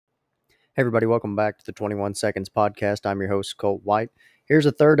Hey everybody, welcome back to the 21 Seconds Podcast. I'm your host, Colt White. Here's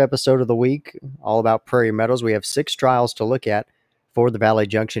a third episode of the week, all about Prairie Meadows. We have 6 trials to look at for the Valley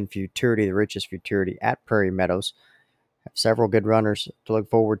Junction Futurity, the richest Futurity at Prairie Meadows. Have several good runners to look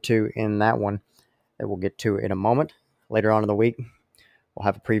forward to in that one that we'll get to in a moment. Later on in the week, we'll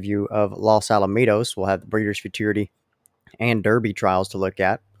have a preview of Los Alamitos. We'll have the Breeders' Futurity and Derby trials to look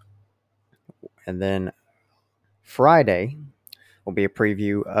at. And then Friday will be a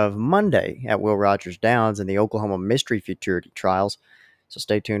preview of Monday at Will Rogers Downs and the Oklahoma Mystery Futurity trials. So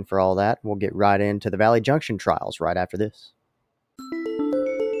stay tuned for all that. We'll get right into the Valley Junction trials right after this.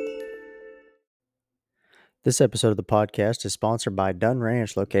 This episode of the podcast is sponsored by Dunn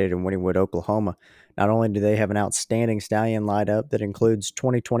Ranch, located in Wynnewood, Oklahoma. Not only do they have an outstanding stallion lineup that includes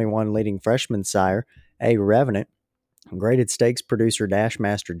 2021 leading freshman sire, A. Revenant, graded stakes producer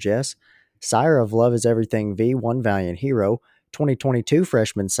Dashmaster Jess, sire of Love is Everything V, One Valiant Hero, 2022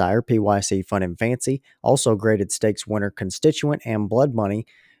 freshman sire PYC Fun and Fancy, also graded stakes winner Constituent, and Blood Money,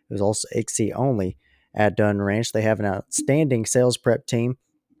 who's also ICSI only at Dunn Ranch. They have an outstanding sales prep team,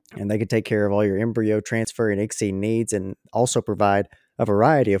 and they can take care of all your embryo transfer and ICSI needs and also provide a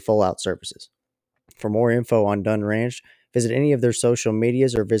variety of full-out services. For more info on Dunn Ranch, visit any of their social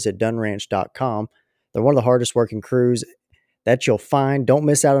medias or visit dunranch.com. They're one of the hardest working crews that you'll find. Don't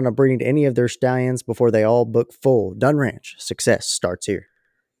miss out on a breeding to any of their stallions before they all book full. Dunn Ranch, success starts here.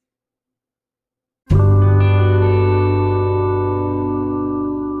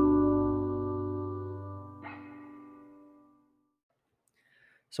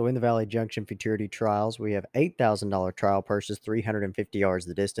 So in the Valley Junction Futurity trials, we have $8,000 trial purses, 350 yards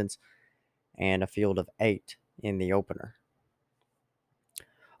the distance, and a field of 8 in the opener.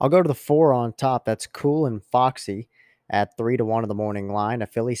 I'll go to the 4 on top. That's Cool and Foxy at 3-1 in the morning line. A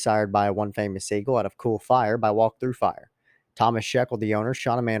filly sired by One Famous Eagle out of Cool Fire by Walk Through Fire. Thomas Sheckle, the owner.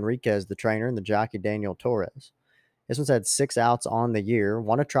 Shauna Manriquez, the trainer. And the jockey, Daniel Torres. This one's had 6 outs on the year.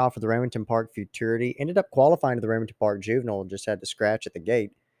 Won a trial for the Remington Park Futurity. Ended up qualifying to the Remington Park Juvenile. Just had to scratch at the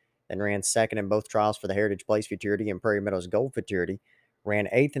gate. Then ran second in both trials for the Heritage Place Futurity and Prairie Meadows Gold Futurity. Ran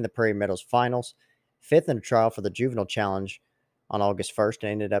 8th in the Prairie Meadows Finals. 5th in a trial for the Juvenile Challenge on August 1st,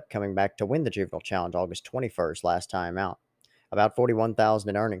 and ended up coming back to win the Juvenile Challenge August 21st, last time out. About $41,000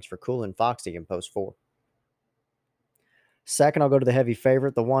 in earnings for Cool and Foxy in Post 4. Second, I'll go to the heavy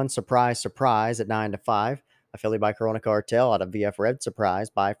favorite, the 1 Surprise Surprise at 9-5. A filly by Corona Cartel out of VF Red Surprise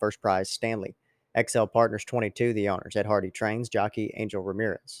by First Prize Stanley. XL Partners 22, the owners. Ed Hardy trains, jockey Angel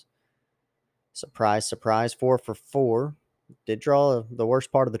Ramirez. Surprise Surprise, 4 for 4. Did draw the worst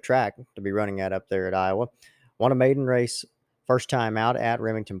part of the track to be running at up there at Iowa. Won a maiden race first time out at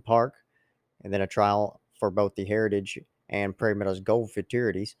Remington Park, and then a trial for both the Heritage and Prairie Meadows Gold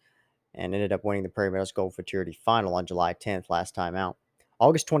Futurities, and ended up winning the Prairie Meadows Gold Futurity final on July 10th, last time out.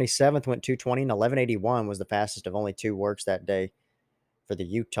 August 27th went 220, and 1181 was the fastest of only 2 works that day for the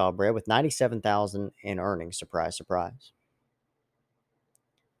Utah bred, with $97,000 in earnings. Surprise, surprise.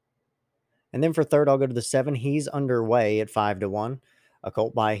 And then for third, I'll go to the 7 He's Underway at 5-1. A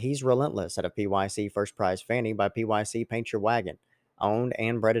colt by He's Relentless at a PYC First Prize Fanny by PYC Paint Your Wagon. Owned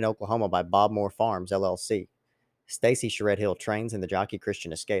and bred in Oklahoma by Bob Moore Farms, LLC. Stacy Charette Hill trains and the jockey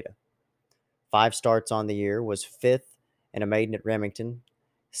Christian Escada. 5 starts on the year, was 5th in a maiden at Remington,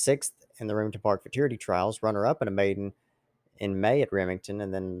 6th in the Remington Park Futurity Trials, runner-up in a maiden in May at Remington,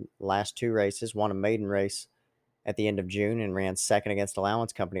 and then last 2 races, won a maiden race at the end of June and ran second against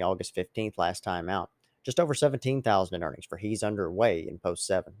Allowance Company August 15th, last time out. Just over $17,000 in earnings for He's Underway in Post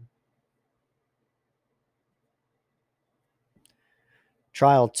 7.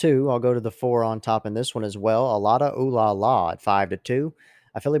 Trial 2, I'll go to the 4 on top in this one as well. Alada Ooh La La at 5-2.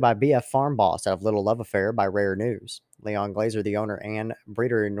 A filly by BF Farm Boss out of Little Love Affair by Rare News. Leon Glazer, the owner and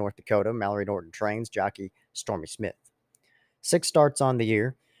breeder in North Dakota. Mallory Norton trains, jockey Stormy Smith. 6 starts on the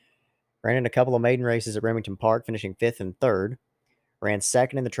year. Ran in a couple of maiden races at Remington Park, finishing 5th and 3rd. Ran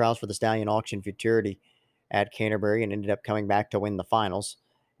second in the trials for the Stallion Auction Futurity at Canterbury and ended up coming back to win the finals,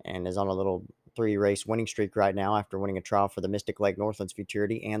 and is on a little 3-race winning streak right now after winning a trial for the Mystic Lake Northlands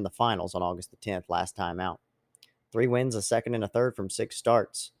Futurity and the finals on August the 10th, last time out. 3 wins, a second and a third from 6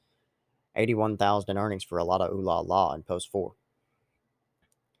 starts. $81,000 in earnings for Alada Ooh La La in Post 4.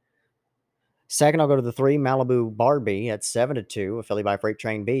 Second, I'll go to the 3 Malibu Barbie at 7-2. A filly by Freight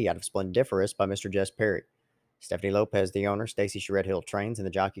Train B out of Splendiferous by Mr. Jess Perry. Stephanie Lopez, the owner. Stacy Charette Hill trains, and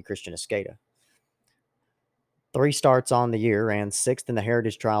the jockey Christian Escada. 3 starts on the year, ran 6th in the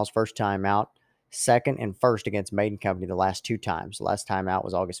Heritage Trials first time out, 2nd and 1st against Maiden Company the last 2 times. The last time out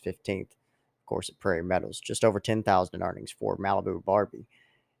was August 15th, of course, at Prairie Meadows. Just over $10,000 in earnings for Malibu Barbie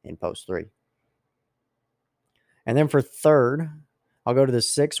in Post 3. And then for third, I'll go to the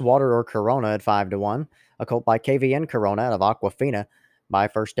 6 Water or Corona at 5-1. A colt by KVN Corona out of Aquafina by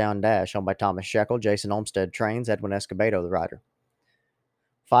First Down Dash, owned by Thomas Shekel. Jason Olmstead trains. Edwin Escobedo, the rider.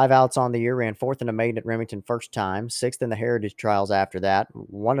 5 outs on the year, ran 4th in a maiden at Remington first time, 6th in the Heritage Trials after that,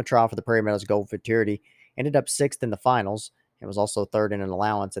 won a trial for the Prairie Meadows Gold Futurity, ended up 6th in the finals, and was also 3rd in an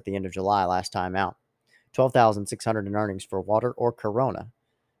allowance at the end of July last time out. 12,600 in earnings for Water or Corona.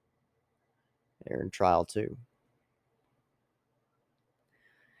 They're in trial 2.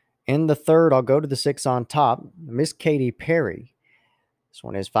 In the 3rd, I'll go to the 6 on top, Miss Katy Perry. This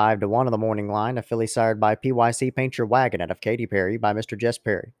one is 5-1 on the morning line, a filly sired by PYC Paint Your Wagon out of Katy Perry by Mr. Jess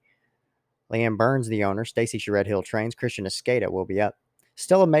Perry. Leanne Burns, the owner. Stacy Charette Hill trains. Christian Escada will be up.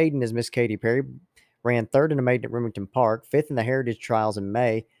 Still a maiden is Miss Katy Perry. Ran 3rd in a maiden at Remington Park, 5th in the Heritage Trials in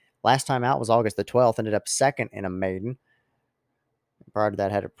May. Last time out was August the 12th. Ended up 2nd in a maiden. Prior to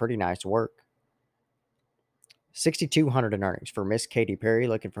that, had a pretty nice work. 6,200 in earnings for Miss Katy Perry.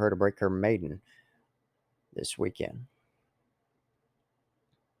 Looking for her to break her maiden this weekend.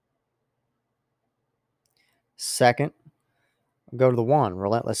 Second, go to the 1,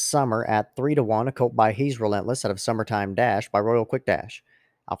 Relentless Summer at 3-1. A colt by He's Relentless out of Summertime Dash by Royal Quick Dash.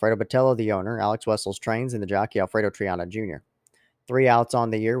 Alfredo Botello, the owner. Alex Wessels trains, and the jockey Alfredo Triana Jr. 3 outs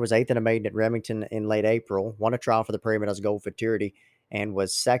on the year, was 8th in a maiden at Remington in late April, won a trial for the Prairie Meadows Gold Futurity, and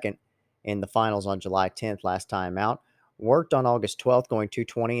was 2nd in the finals on July 10th last time out. Worked on August 12th, going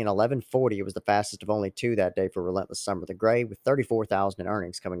 220 and 1140. It was the fastest of only 2 that day for Relentless Summer the Gray, with 34,000 in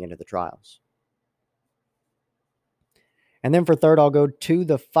earnings coming into the trials. And then for 3rd, I'll go to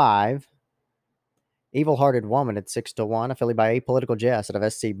the 5, Evil Hearted Woman at 6-1, a filly by Apolitical Jess out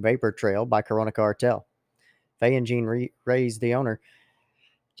of SC Vapor Trail by Corona Cartel. Faye and Jean Ray's the owner.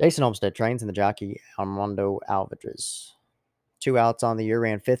 Jason Olmstead trains, and the jockey Armando Alvarez. 2 outs on the year,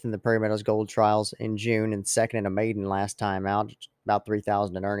 ran 5th in the Prairie Meadows Gold Trials in June and 2nd in a maiden last time out. About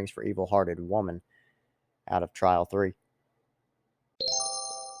 3,000 in earnings for Evil Hearted Woman out of Trial 3.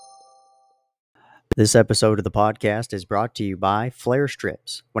 This episode of the podcast is brought to you by Flare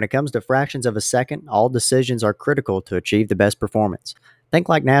Strips. When it comes to fractions of a second, all decisions are critical to achieve the best performance. Think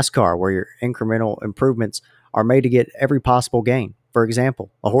like NASCAR, where your incremental improvements are made to get every possible gain. For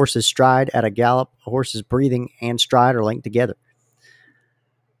example, a horse's stride at a gallop, a horse's breathing and stride are linked together.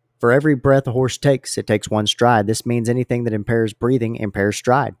 For every breath a horse takes, it takes 1 stride. This means anything that impairs breathing impairs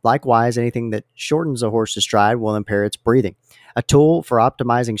stride. Likewise, anything that shortens a horse's stride will impair its breathing. A tool for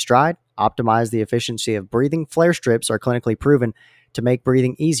optimizing stride, optimize the efficiency of breathing. Flare strips are clinically proven to make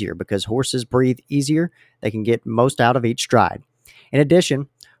breathing easier because horses breathe easier. They can get most out of each stride. In addition,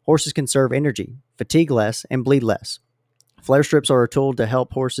 horses conserve energy, fatigue less, and bleed less. Flare strips are a tool to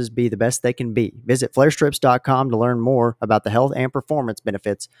help horses be the best they can be. Visit flarestrips.com to learn more about the health and performance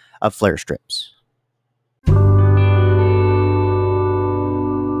benefits of flare strips.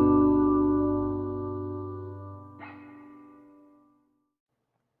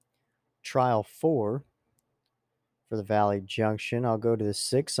 Trial 4 for the Valley Junction. I'll go to the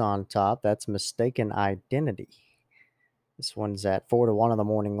 6 on top. That's Mistaken Identity. This one's at 4-1 on the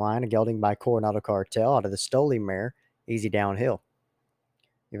morning line. A gelding by Coronado Cartel out of the Stoley mare, Easy Downhill.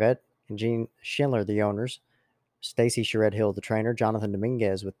 Yvette and Gene Schindler, the owners. Stacy Charette Hill, the trainer. Jonathan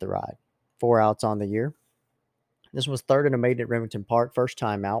Dominguez with the ride. 4 outs on the year. This was 3rd in a maiden at Remington Park, first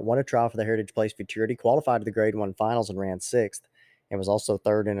time out. Won a trial for the Heritage Place Futurity. Qualified to the Grade 1 finals and ran 6th. And was also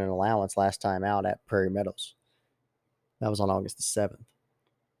 3rd in an allowance last time out at Prairie Meadows. That was on August the 7th.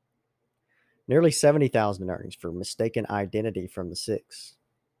 Nearly 70,000 in earnings for Mistaken Identity from the 6.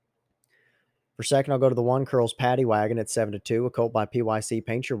 For 2nd, I'll go to the 1, Curl's Paddy Wagon at 7-2. A colt by PYC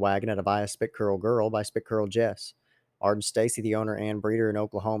Paint Your Wagon out of Via Spit Curl Girl by Spit Curl Jess. Arden Stacy, the owner and breeder in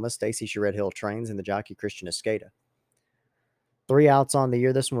Oklahoma. Stacy Charette Hill trains, and the jockey Christian Escada. 3 outs on the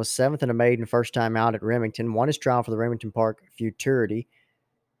year. This one was 7th in a maiden, first time out at Remington. Won his trial for the Remington Park Futurity.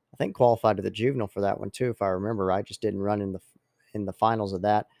 I think qualified to the juvenile for that one too, if I remember right. Just didn't run in the finals of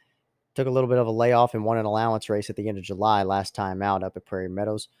that. Took a little bit of a layoff and won an allowance race at the end of July last time out up at Prairie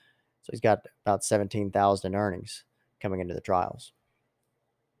Meadows. So he's got about 17,000 in earnings coming into the trials.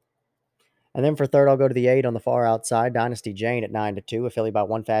 And then for 3rd, I'll go to the 8 on the far outside, Dynasty Jane at 9-2, a filly by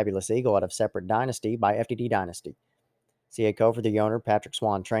One Fabulous Eagle out of Separate Dynasty by FTD Dynasty. C.A. Cover, the owner, Patrick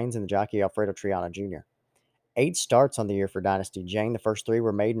Swan trains, and the jockey Alfredo Triana Jr. 8 starts on the year for Dynasty Jane. The first 3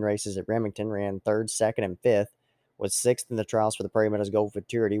 were maiden races at Remington, ran 3rd, 2nd, and 5th. Was 6th in the trials for the Prairie Meadows Gold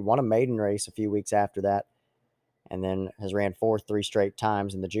Futurity. Won a maiden race a few weeks after that, and then has ran 4th 3 straight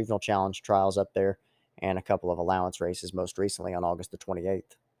times in the Juvenile Challenge trials up there, and a couple of allowance races, most recently on August the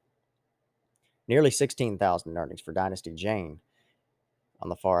 28th. Nearly 16,000 in earnings for Dynasty Jane on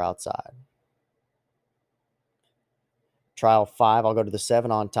the far outside. Trial 5, I'll go to the 7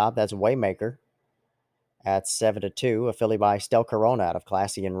 on top. That's Waymaker at 7-2. A filly by Stel Corona out of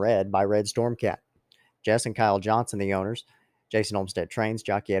Classy in Red by Red Stormcat. Jess and Kyle Johnson, the owners. Jason Olmsted trains.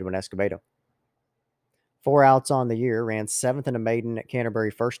 Jockey Edwin Escobedo. 4 outs on the year. Ran 7th in a maiden at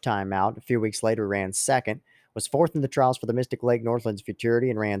Canterbury first time out. A few weeks later, ran 2nd. Was 4th in the trials for the Mystic Lake Northlands Futurity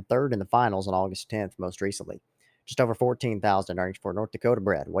and ran 3rd in the finals on August 10th, most recently. Just over 14,000 earnings for North Dakota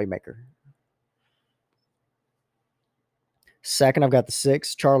bred Waymaker. Second, I've got the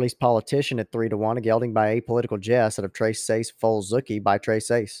 6, Charlie's Politician at 3-1, a gelding by Apolitical Jess out of Trace Ace Foal Zuki by Trace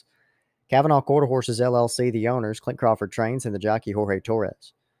Ace. Kavanaugh Quarter Horses LLC, the owners, Clint Crawford trains, and the jockey Jorge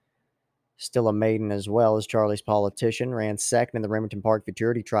Torres. Still a maiden as well as Charlie's Politician, ran 2nd in the Remington Park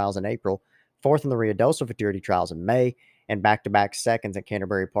Futurity Trials in April, 4th in the Ruidoso Futurity Trials in May, and back-to-back seconds at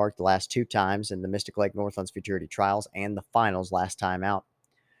Canterbury Park the last 2 times in the Mystic Lake Northlands Futurity Trials and the finals last time out.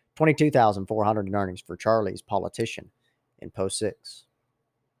 22,400 in earnings for Charlie's Politician in Post 6.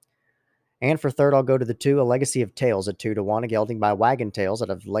 And for third, I'll go to the 2, A Legacy of Tales at 2-1, a gelding by Wagon Tails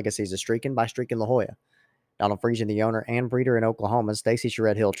out of Legacies of Streakin' by Streakin' La Jolla. Donald Friesian, the owner and breeder in Oklahoma. Stacy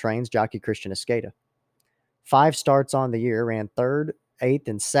Charette Hill trains. Jockey Christian Escada. 5 starts on the year. Ran 3rd, 8th,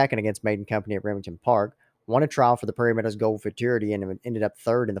 and 2nd against Maiden Company at Remington Park. Won a trial for the Prairie Meadows Gold Futurity and ended up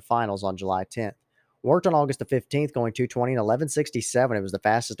 3rd in the finals on July 10th. Worked on August the 15th, going 220 and 1167. It was the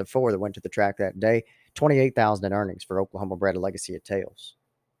fastest of 4 that went to the track that day. 28,000 in earnings for Oklahoma bred A Legacy of Tales.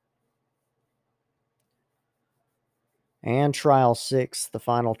 And trial 6, the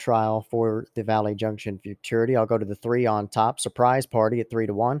final trial for the Valley Junction Futurity. I'll go to the 3 on top, Surprise Party at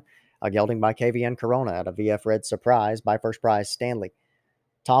 3-1. A gelding by KVN Corona out of VF Red Surprise by First Prize Stanley.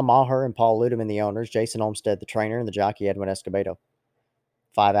 Tom Maher and Paul Ludeman, the owners. Jason Olmsted, the trainer, and the jockey Edwin Escobedo.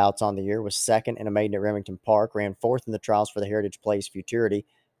 5 outs on the year. Was 2nd in a maiden at Remington Park. Ran 4th in the trials for the Heritage Place Futurity.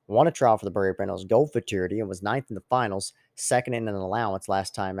 Won a trial for the Prairie Meadows Gold Futurity and was 9th in the finals. 2nd in an allowance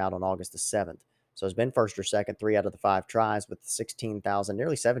last time out on August the 7th. So it's been 1st or 2nd, 3 out of the 5 tries with 16,000,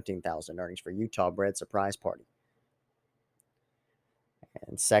 nearly 17,000 earnings for Utah bred Surprise Party.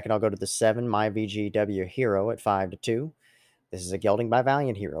 And second, I'll go to the 7, My VGW Hero at 5-2. This is a gelding by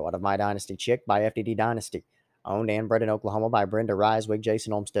Valiant Hero out of My Dynasty Chick by FDD Dynasty. Owned and bred in Oklahoma by Brenda Risewig.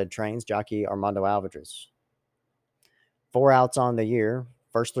 Jason Olmsted trains. Jockey Armando Alvarez. 4 outs on the year.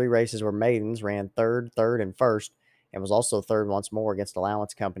 First 3 races were maidens. Ran 3rd, 3rd, and 1st. And was also 3rd once more against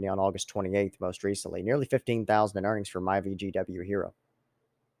Allowance Company on August 28th most recently. Nearly 15,000 in earnings for My VGW Hero.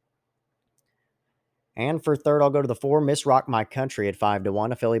 And for third, I'll go to the 4, Miss Rock My Country at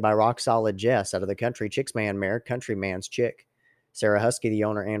 5-1, a filly by Rock Solid Jess out of the Country Chicks Man mare, Country Man's Chick. Sarah Husky, the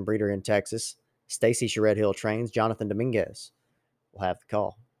owner and breeder in Texas. Stacy Charette Hill trains. Jonathan Dominguez will have the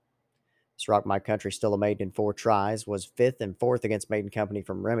call. Miss Rock My Country, still a maiden in 4 tries, was 5th and 4th against Maiden Company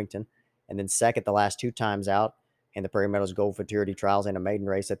from Remington, and then 2nd the last 2 times out in the Prairie Meadows Gold Futurity Trials and a maiden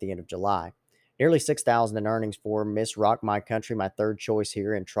race at the end of July. Nearly 6,000 in earnings for Miss Rock My Country, my 3rd choice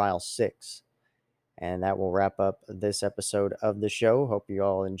here in Trial 6. And that will wrap up this episode of the show. Hope you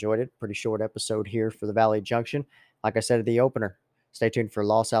all enjoyed it. Pretty short episode here for the Valley Junction. Like I said at the opener, stay tuned for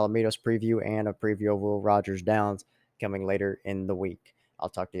Los Alamitos preview and a preview of Will Rogers Downs coming later in the week. I'll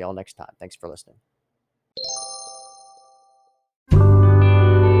talk to y'all next time. Thanks for listening.